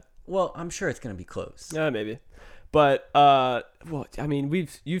like that. Well, I'm sure it's going to be close. Maybe. But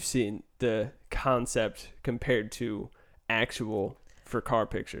you've seen the concept compared to actual for car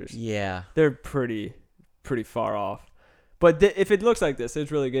pictures. Yeah. They're pretty far off. But if it looks like this,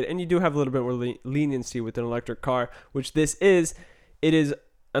 it's really good. And you do have a little bit more leniency with an electric car, which this is. It is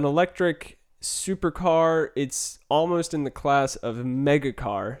an electric supercar. It's almost in the class of mega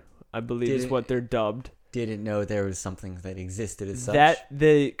car, I believe is what they're dubbed. Didn't know there was something that existed as such. That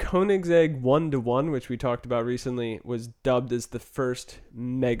the Koenigsegg 1-to-1, which we talked about recently, was dubbed as the first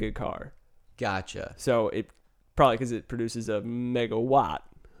mega car. Gotcha. So it probably because it produces a megawatt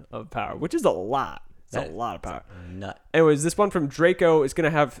of power, which is a lot. It's a lot of power. Nut. Anyways, this one from Draco is going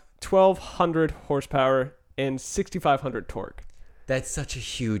to have 1,200 horsepower and 6,500 torque. That's such a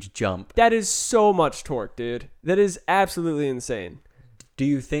huge jump. That is so much torque, dude. That is absolutely insane. Do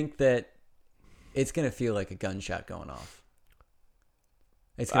you think that it's going to feel like a gunshot going off?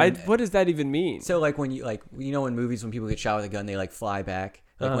 What does that even mean? So like when in movies when people get shot with a gun, they like fly back.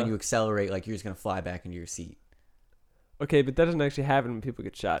 Like when you accelerate, like you're just going to fly back into your seat. Okay, but that doesn't actually happen when people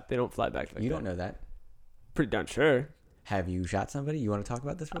get shot. They don't fly back like that. You don't know that. Pretty darn sure. Have you shot somebody? You want to talk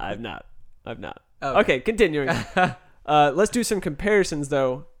about this real quick? I've not. Okay, continuing. Let's do some comparisons,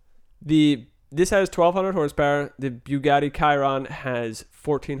 though. This has 1,200 horsepower. The Bugatti Chiron has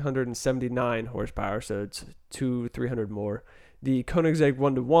 1,479 horsepower, so it's 300 more. The Koenigsegg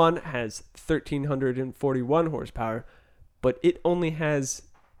 1-to-1 has 1,341 horsepower, but it only has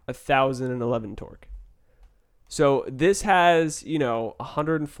 1,011 torque. So this has,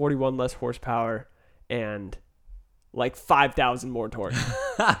 141 less horsepower and like 5,000 more torque,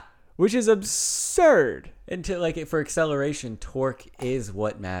 which is absurd. For acceleration, torque is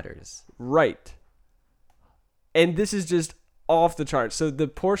what matters. Right. And this is just off the charts. So the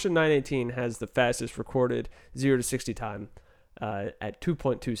Porsche 918 has the fastest recorded 0 to 60 time at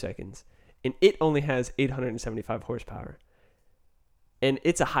 2.2 seconds. And it only has 875 horsepower. And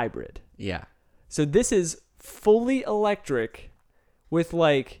it's a hybrid. Yeah. So this is fully electric with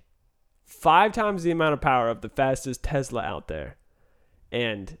like 5 times the amount of power of the fastest Tesla out there.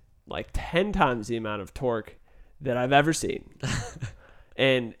 And like 10 times the amount of torque that I've ever seen.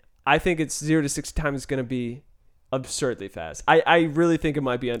 And I think it's 0 to 60 times going to be absurdly fast. I really think it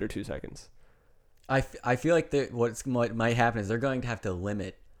might be under 2 seconds. I feel like what might happen is they're going to have to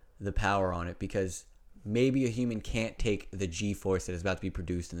limit the power on it because maybe a human can't take the G-force that is about to be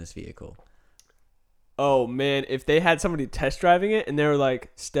produced in this vehicle. Oh, man. If they had somebody test driving it and they were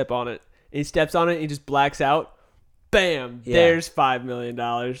like, step on it. And he steps on it and he just blacks out. Bam. Yeah. There's $5 million.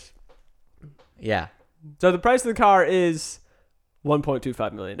 Yeah. So the price of the car is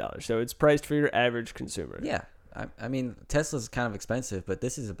 $1.25 million. So it's priced for your average consumer. Yeah. I mean, Tesla's kind of expensive, but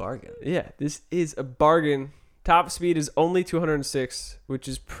this is a bargain. Yeah, this is a bargain. Top speed is only 206, which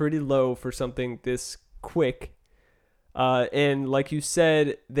is pretty low for something this quick. And like you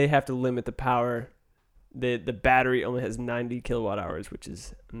said, they have to limit the power. The battery only has 90 kilowatt hours, which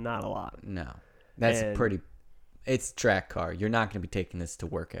is not a lot. No. It's track car. You're not going to be taking this to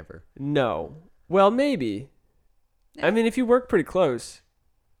work ever. No. Well, maybe. Yeah. I mean, if you work pretty close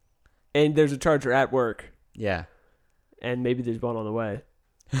and there's a charger at work. Yeah. And maybe there's one on the way.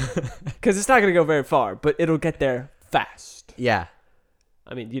 Because it's not going to go very far, but it'll get there fast. Yeah.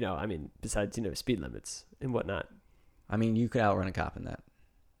 I mean, besides, speed limits and whatnot. I mean, you could outrun a cop in that.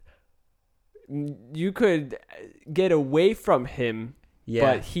 You could get away from him,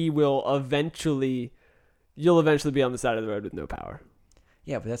 but you'll eventually be on the side of the road with no power.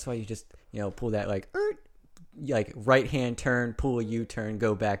 Yeah, but that's why you just, pull that like right-hand turn, pull a U-turn,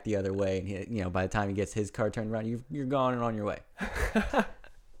 go back the other way, and by the time he gets his car turned around, you're gone and on your way.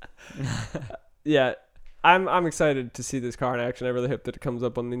 Yeah, I'm excited to see this car in action. I really hope that it comes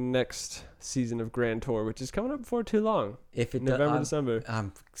up on the next season of Grand Tour, which is coming up before too long. If it November, December.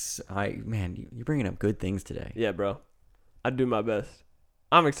 Man, you're bringing up good things today. Yeah, bro, I'd do my best.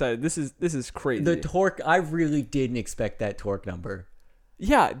 I'm excited. This is crazy. The torque, I really didn't expect that torque number.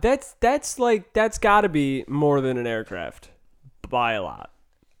 Yeah, that's got to be more than an aircraft by a lot.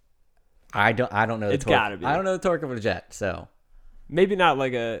 I don't know the torque. It's got to be. I don't know the torque of a jet, so maybe not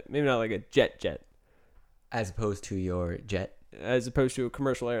like a jet. As opposed to your jet. As opposed to a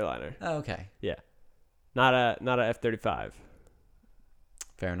commercial airliner. Oh, okay. Yeah. Not a F-35.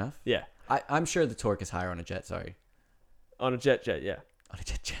 Fair enough. Yeah. I'm sure the torque is higher on a jet, sorry. On a jet, yeah. On a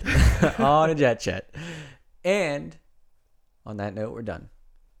jet. On a jet. And on that note, we're done.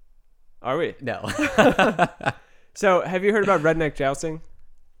 Are we? No. So, have you heard about redneck jousting?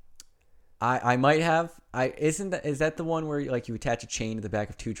 I might have. Is that the one where you attach a chain to the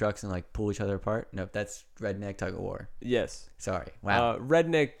back of two trucks and pull each other apart? Nope, that's redneck tug of war. Yes. Sorry. Wow.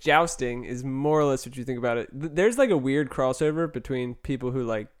 Redneck jousting is more or less what you think about it. There's a weird crossover between people who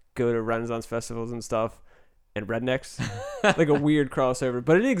go to Renaissance festivals and stuff and rednecks. A weird crossover,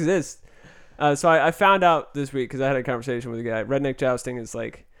 but it exists. So I found out this week because I had a conversation with a guy. Redneck jousting is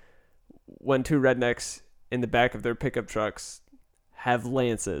when two rednecks in the back of their pickup trucks have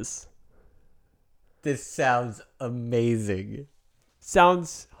lances. This sounds amazing.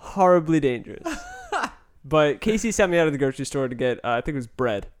 Sounds horribly dangerous. But Casey sent me out of the grocery store to get, I think it was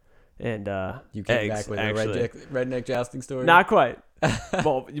bread and you came eggs, back with actually. a redneck jousting story? Not quite.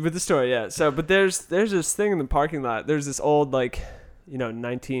 Well, with the story, yeah. So, but there's this thing in the parking lot. There's this old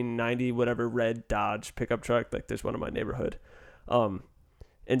 1990 whatever red Dodge pickup truck. There's one in my neighborhood, and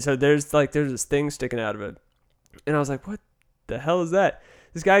so there's this thing sticking out of it, And I was like, what the hell is that?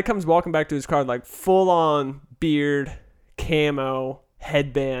 This guy comes walking back to his car, like full on beard, camo,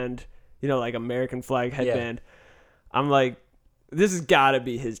 headband, like American flag headband. Yeah. I'm like, this has got to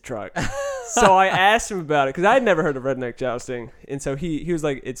be his truck. So I asked him about it because I had never heard of redneck jousting. And so he was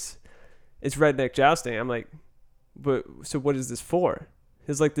like, it's redneck jousting. I'm like, but so what is this for?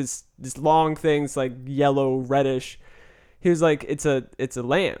 It's like this long thing. It's like yellow, reddish. He was like, it's a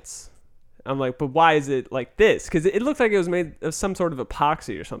lance. I'm like, but why is it like this? Because it looked like it was made of some sort of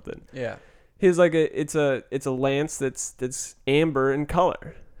epoxy or something. Yeah. He was like, it's a lance that's amber in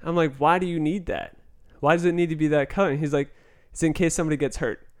color. I'm like, why do you need that? Why does it need to be that color? And he's like, it's in case somebody gets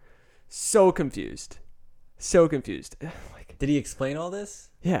hurt. So confused. Like, did he explain all this?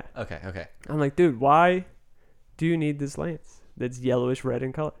 Yeah. Okay. I'm like, dude, why do you need this lance that's yellowish red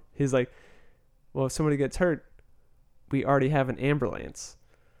in color? He's like, well, if somebody gets hurt, we already have an amber lance.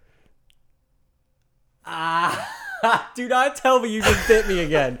 Do not tell me you just bit me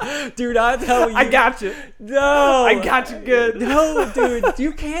again. Do not tell me. I got you. No. I got you good. No, dude.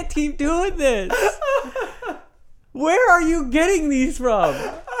 You can't keep doing this. Where are you getting these from?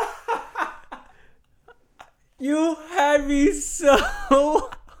 You had me so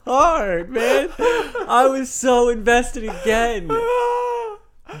hard, man. I was so invested again.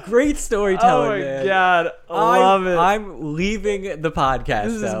 Great storytelling, man. Oh my God. I love it. I'm leaving the podcast.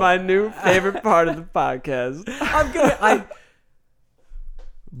 This is my new favorite part of the podcast.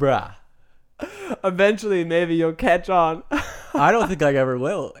 Bruh. Eventually, maybe you'll catch on. I don't think I ever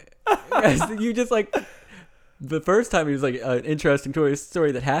will. You just like, the first time it was like an interesting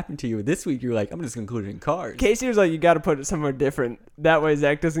story that happened to you. This week you're like, I'm just going to include it in cars. Casey was like, you got to put it somewhere different. That way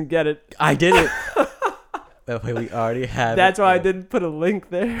Zach doesn't get it. I did it. That way we already have That's why I didn't put a link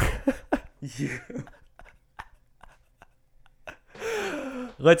there.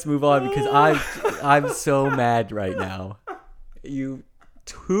 Let's move on because I'm so mad right now. 2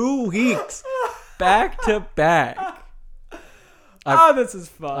 weeks back to back. This is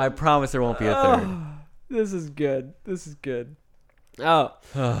fun. I promise there won't be a third. This is good. Oh.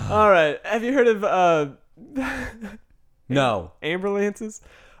 All right. Have you heard of No. amber lances?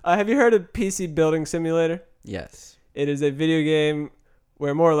 Have you heard of PC Building Simulator? Yes. It is a video game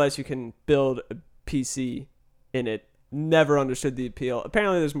where more or less you can build a PC in it. Never understood the appeal.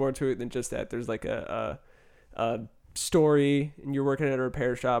 Apparently there's more to it than just that. There's like a story, and you're working at a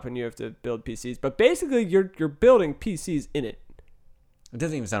repair shop and you have to build PCs. But basically you're building PCs in it. It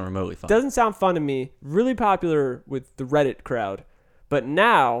doesn't even sound remotely fun. Doesn't sound fun to me. Really popular with the Reddit crowd. But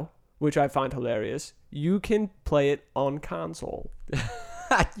now, which I find hilarious, you can play it on console.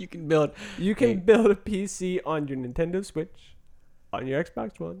 You can build a PC on your Nintendo Switch, on your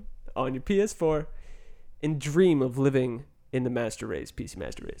Xbox One, on your PS4, and dream of living in the master race, PC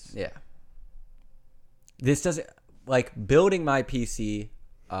master race. Yeah. This doesn't, like, building my PC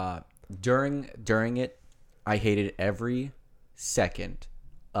during it, I hated every second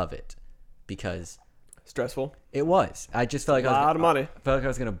of it because stressful. It was. I just felt like a lot of money. I felt like I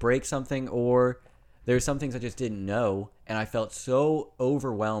was going to break something, or there's some things I just didn't know, and I felt so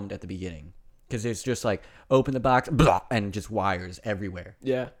overwhelmed at the beginning because it's just like open the box, blah, and just wires everywhere.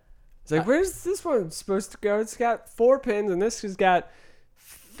 Yeah. It's like, where's this one supposed to go? It's got 4 pins, and this has got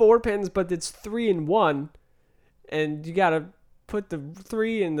 4 pins, but it's 3 in 1, and you got to put the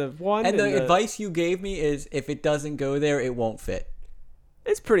 3 in the 1. And the advice you gave me is if it doesn't go there, it won't fit.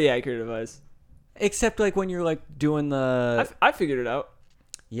 It's pretty accurate advice. Except like when you're like doing the... I figured it out.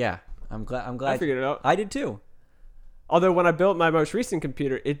 Yeah. I'm glad. I figured it out. I did too. Although when I built my most recent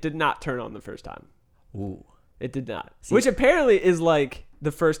computer, it did not turn on the first time. Ooh. It did not. See, which apparently is like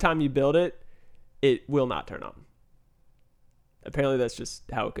the first time you build it, it will not turn on. Apparently that's just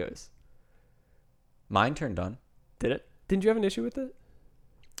how it goes. Mine turned on. Did it? Didn't you have an issue with it?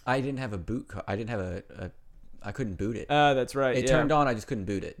 I didn't have a boot. I didn't have I couldn't boot it. That's right. It turned on. I just couldn't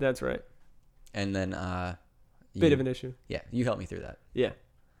boot it. That's right. And then bit of an issue. Yeah, you helped me through that. Yeah.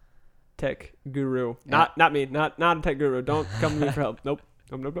 Tech guru. Not me. Not a tech guru. Don't come to me for help. Nope.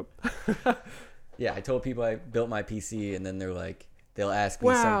 Yeah, I told people I built my PC, and then they'll ask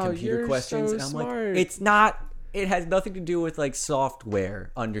me some computer questions, so and I'm smart. like, it's not. It has nothing to do with like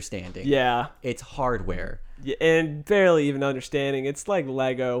software understanding. Yeah. It's hardware. Yeah, and barely even understanding. It's like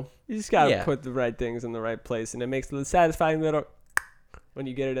Lego. You just gotta put the right things in the right place, and it makes a satisfying little when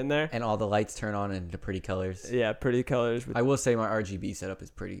you get it in there. And all the lights turn on into pretty colors. Yeah, pretty colors. I will say my RGB setup is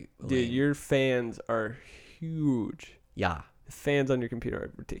pretty lame. Dude, your fans are huge. Yeah. The fans on your computer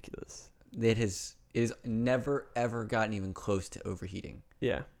are ridiculous. It is never ever gotten even close to overheating.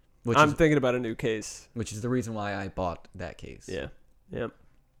 Yeah. I'm thinking about a new case. Which is the reason why I bought that case. Yeah. Yep.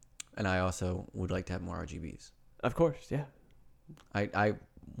 And I also would like to have more RGBs. Of course, yeah. I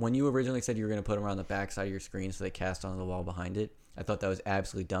when you originally said you were going to put them around the back side of your screen so they cast onto the wall behind it, I thought that was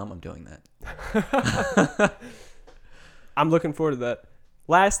absolutely dumb. I'm doing that. I'm looking forward to that.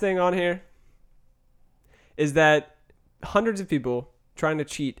 Last thing on here is that hundreds of people trying to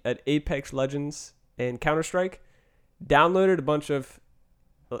cheat at Apex Legends and Counter-Strike downloaded a bunch of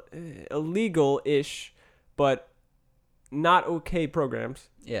illegal-ish but not okay programs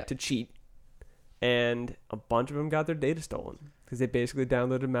to cheat, and a bunch of them got their data stolen because they basically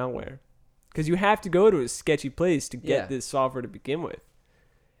downloaded malware. Because you have to go to a sketchy place to get this software to begin with.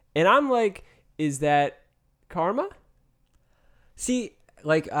 And I'm like, is that karma? See,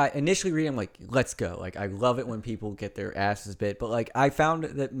 like, initially reading, I'm like, let's go. Like, I love it when people get their asses bit. But, like, I found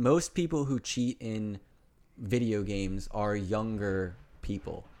that most people who cheat in video games are younger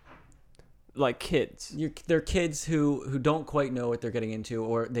people. Like kids. They're kids who don't quite know what they're getting into,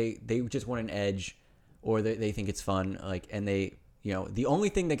 or they just want an edge, or they think it's fun. Like, and they, you know, the only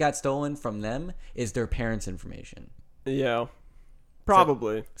thing that got stolen from them is their parents' information. Yeah.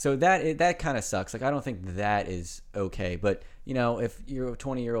 Probably. So that kind of sucks. Like, I don't think that is okay. But, you know, if you're a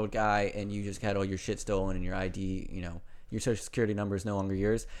 20-year-old guy and you just had all your shit stolen and your ID, you know, your social security number is no longer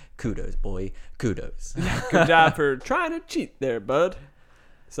yours, kudos, boy. Kudos. Good job for trying to cheat there, bud.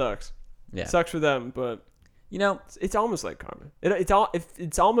 Sucks. Yeah. Sucks for them, but, you know, it's almost like karma.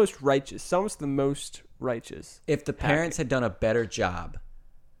 It's almost righteous. It's almost the most righteous. If the parents had done a better job,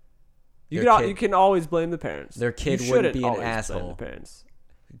 you can always blame the parents. Their kid wouldn't be an blame asshole. the parents.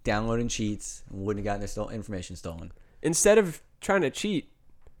 Downloading cheats, wouldn't have gotten their information stolen. Instead of trying to cheat,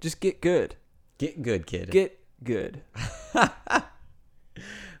 just get good. Get good, kid. Get good.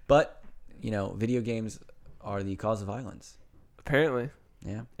 But, you know, video games are the cause of violence. Apparently.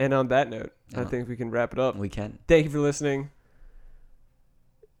 Yeah. And on that note, I think we can wrap it up. We can. Thank you for listening.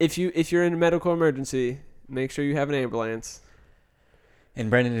 If you're in a medical emergency, make sure you have an ambulance. And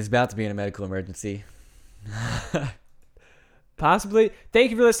Brendan is about to be in a medical emergency. Possibly.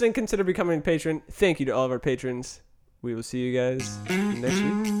 Thank you for listening. Consider becoming a patron. Thank you to all of our patrons. We will see you guys next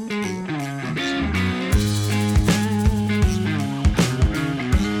week.